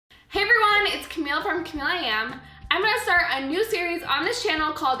Camille from Camilleiam. I'm going to start a new series on this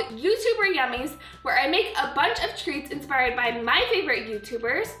channel called YouTuber Yummies, where I make a bunch of treats inspired by my favorite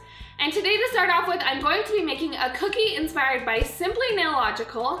YouTubers. And today, to start off with, I'm going to be making a cookie inspired by Simply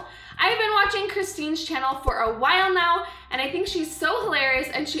Nailogical. I've been watching Christine's channel for a while now, and I think she's so hilarious,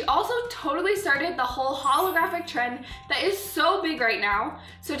 and she also totally started the whole holographic trend that is so big right now.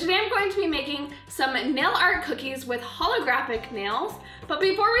 So today I'm going to be making some nail art cookies with holographic nails. But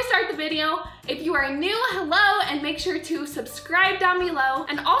before we start the video, if you are new, hello, and make sure to subscribe down below,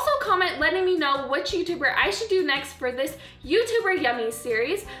 and also comment letting me know which YouTuber I should do next for this YouTuber Yummies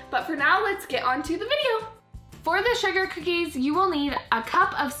series. But for now, let's get on to the video. For the sugar cookies, you will need a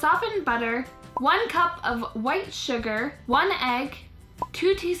cup of softened butter, 1 cup of white sugar, 1 egg,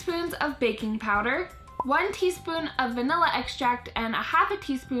 2 teaspoons of baking powder, 1 teaspoon of vanilla extract, and 1/2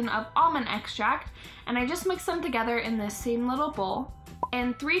 teaspoon of almond extract, and I just mix them together in this same little bowl,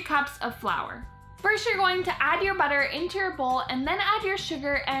 and 3 cups of flour. First, you're going to add your butter into your bowl and then add your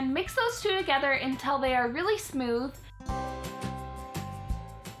sugar and mix those two together until they are really smooth.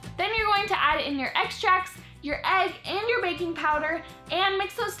 Then you're going to add in your extracts, your egg, and your baking powder, and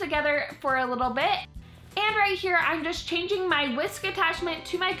mix those together for a little bit. And right here, I'm just changing my whisk attachment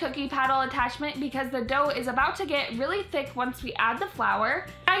to my cookie paddle attachment because the dough is about to get really thick once we add the flour.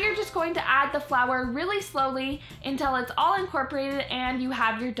 Now you're just going to add the flour really slowly until it's all incorporated and you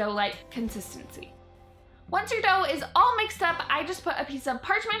have your dough-like consistency. Once your dough is all mixed up, I just put a piece of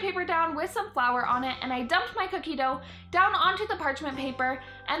parchment paper down with some flour on it, and I dumped my cookie dough down onto the parchment paper,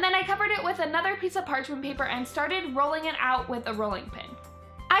 and then I covered it with another piece of parchment paper and started rolling it out with a rolling pin.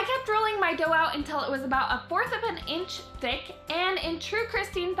 I kept rolling my dough out until it was about 1/4 of an inch thick, and in true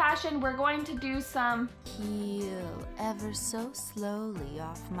Christine fashion, we're going to do some peel ever so slowly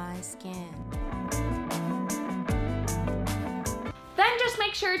off my skin. Then just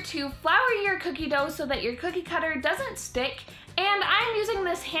make sure to flour your cookie dough so that your cookie cutter doesn't stick. And I'm using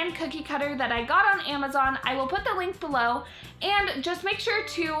this hand cookie cutter that I got on Amazon. I will put the link below. And just make sure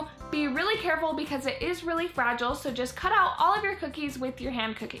to be really careful because it is really fragile. So just cut out all of your cookies with your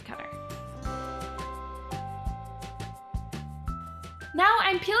hand cookie cutter. Now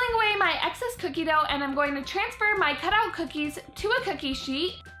I'm peeling away my excess cookie dough, and I'm going to transfer my cutout cookies to a cookie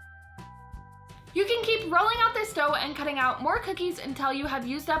sheet. You can keep rolling out this dough and cutting out more cookies until you have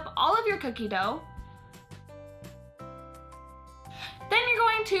used up all of your cookie dough. Then you're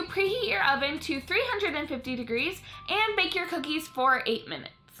going to preheat your oven to 350 degrees and bake your cookies for 8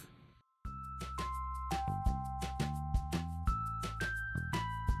 minutes.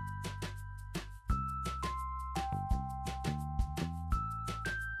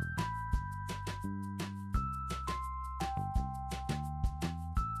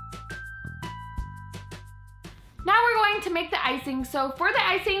 Now we're going to make the icing. So for the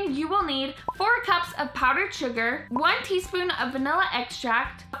icing, you will need 4 cups of powdered sugar, 1 teaspoon of vanilla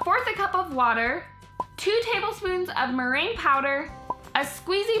extract, 1/4 cup of water, 2 tablespoons of meringue powder, a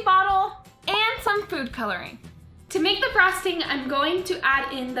squeezy bottle, and some food coloring. To make the frosting, I'm going to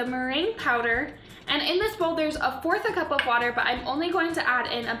add in the meringue powder, and in this bowl there's 1/4 cup of water, but I'm only going to add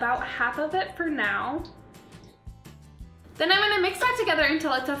in about half of it for now. Then I'm going to mix that together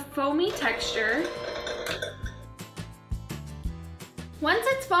until it's a foamy texture. Once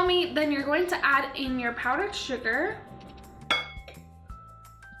it's foamy, then you're going to add in your powdered sugar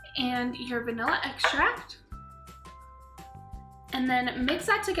and your vanilla extract, and then mix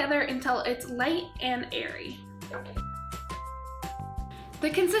that together until it's light and airy. The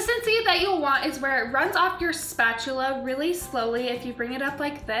consistency that you'll want is where it runs off your spatula really slowly if you bring it up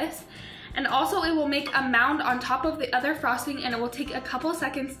like this, and also it will make a mound on top of the other frosting, and it will take a couple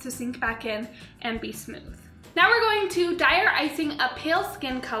seconds to sink back in and be smooth. Now we're going to dye our icing a pale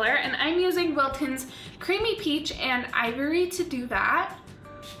skin color, and I'm using Wilton's Creamy Peach and Ivory to do that.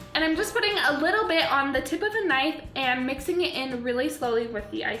 And I'm just putting a little bit on the tip of a knife and mixing it in really slowly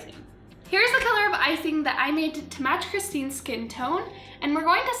with the icing. Here's the color of icing that I made to match Christine's skin tone, and we're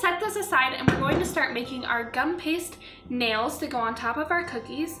going to set this aside and we're going to start making our gum paste nails to go on top of our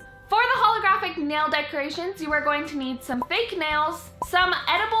cookies. For the holographic nail decorations, you are going to need some fake nails, some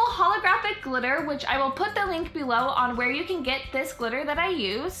edible holographic glitter, which I will put the link below on where you can get this glitter that I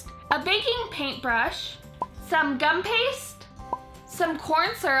used, a baking paintbrush, some gum paste, some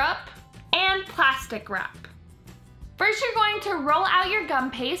corn syrup, and plastic wrap. First, you're going to roll out your gum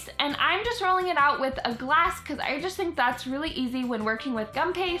paste, and I'm just rolling it out with a glass because I just think that's really easy when working with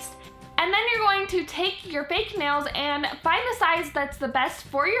gum paste. And then you're going to take your fake nails and find the size that's the best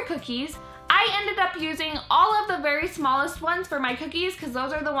for your cookies. I ended up using all of the very smallest ones for my cookies because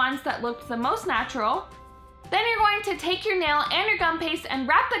those are the ones that looked the most natural. Then you're going to take your nail and your gum paste and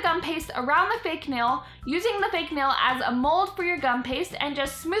wrap the gum paste around the fake nail, using the fake nail as a mold for your gum paste, and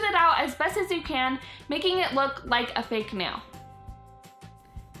just smooth it out as best as you can, making it look like a fake nail.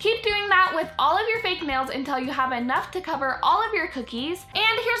 Keep doing that with all of your fake nails until you have enough to cover all of your cookies.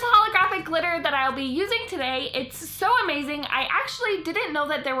 And here's the holographic glitter that I'll be using today. It's so amazing. I actually didn't know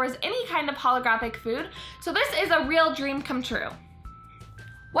that there was any kind of holographic food, so this is a real dream come true.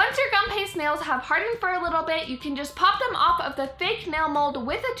 Once your gum paste nails have hardened for a little bit, you can just pop them off of the fake nail mold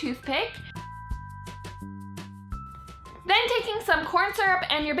with a toothpick. Then taking some corn syrup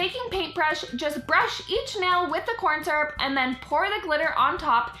and your baking paintbrush, just brush each nail with the corn syrup and then pour the glitter on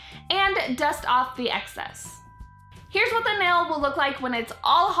top and dust off the excess. Here's what the nail will look like when it's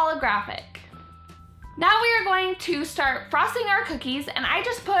all holographic. Now we are going to start frosting our cookies, and I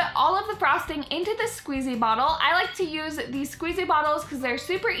just put all of the frosting into this squeezy bottle. I like to use these squeezy bottles because they're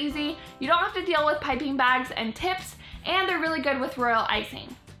super easy. You don't have to deal with piping bags and tips, and they're really good with royal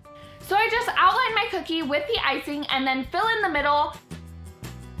icing. So I just outline my cookie with the icing and then fill in the middle.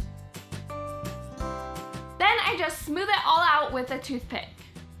 Then I just smooth it all out with a toothpick.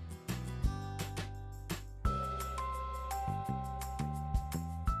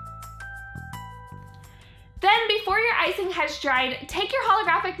 Then before your icing has dried, take your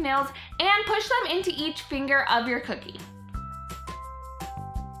holographic nails and push them into each finger of your cookie.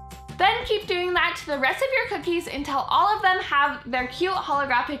 Then keep doing that to the rest of your cookies until all of them have their cute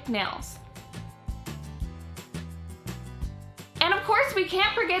holographic nails. And of course, we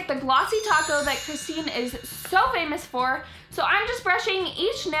can't forget the glossy taco that Christine is so famous for, so I'm just brushing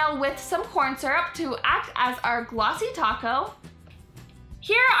each nail with some corn syrup to act as our glossy taco.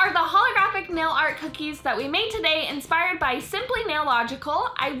 Here are the holographic nail art cookies that we made today, inspired by Simply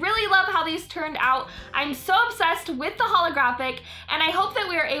Nailogical. I really love how these turned out. I'm so obsessed with the holographic, and I hope that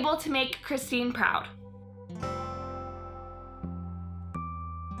we are able to make Christine proud.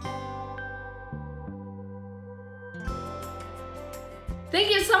 Thank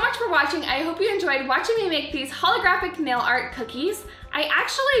you so much for watching. I hope you enjoyed watching me make these holographic nail art cookies. I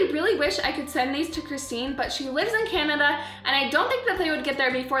actually really wish I could send these to Christine, but she lives in Canada, and I don't think that they would get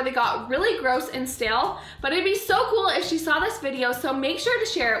there before they got really gross and stale, but it'd be so cool if she saw this video, so make sure to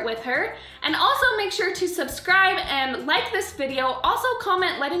share it with her. And also make sure to subscribe and like this video. Also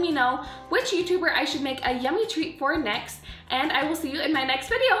comment letting me know which YouTuber I should make a yummy treat for next, and I will see you in my next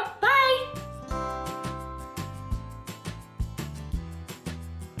video. Bye!